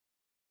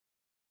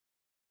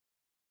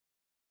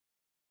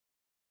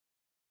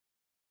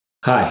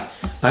Hi,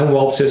 I'm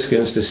Wald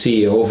Siskens, the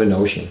CEO of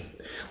EnOcean.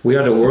 We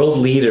are the world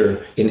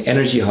leader in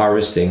energy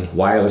harvesting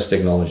wireless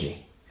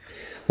technology.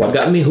 What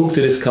got me hooked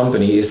to this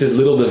company is this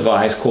little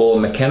device called a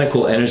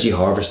mechanical energy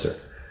harvester.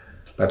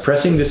 By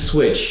pressing this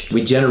switch,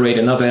 we generate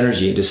enough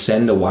energy to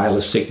send a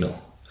wireless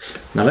signal.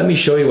 Now let me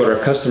show you what our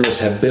customers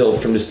have built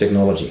from this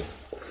technology.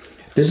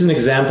 This is an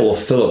example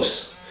of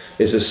Philips.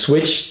 It's a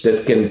switch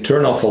that can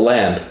turn off a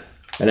lamp,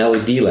 an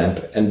LED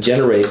lamp, and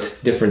generate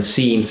different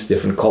scenes,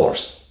 different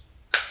colors.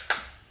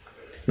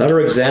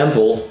 Another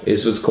example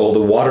is what's called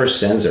a water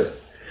sensor.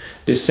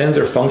 This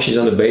sensor functions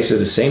on the basis of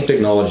the same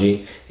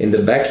technology. In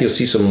the back you'll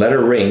see some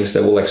leather rings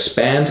that will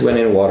expand when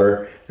in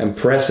water and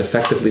press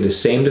effectively the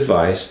same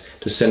device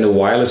to send a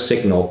wireless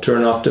signal,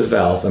 turn off the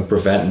valve and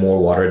prevent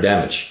more water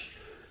damage.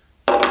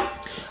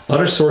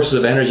 Other sources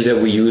of energy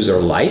that we use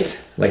are light,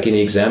 like in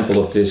the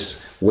example of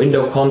this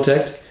window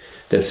contact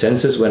that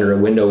senses whether a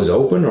window is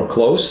open or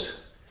closed.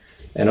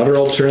 Another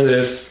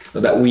alternative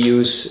that we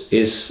use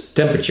is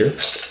temperature.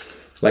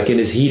 Like in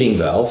this heating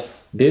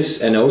valve,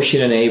 this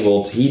EnOcean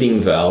enabled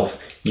heating valve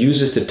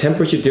uses the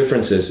temperature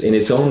differences in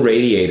its own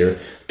radiator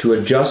to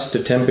adjust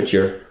the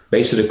temperature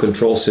based on the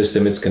control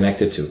system it's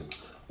connected to.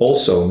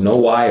 Also, no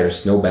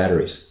wires, no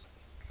batteries.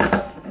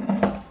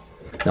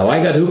 Now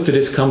I got hooked to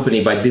this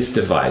company by this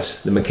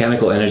device, the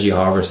mechanical energy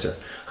harvester.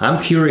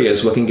 I'm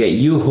curious what can get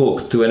you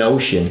hooked to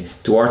EnOcean,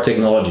 to our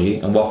technology,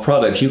 and what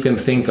products you can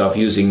think of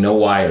using no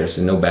wires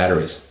and no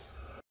batteries.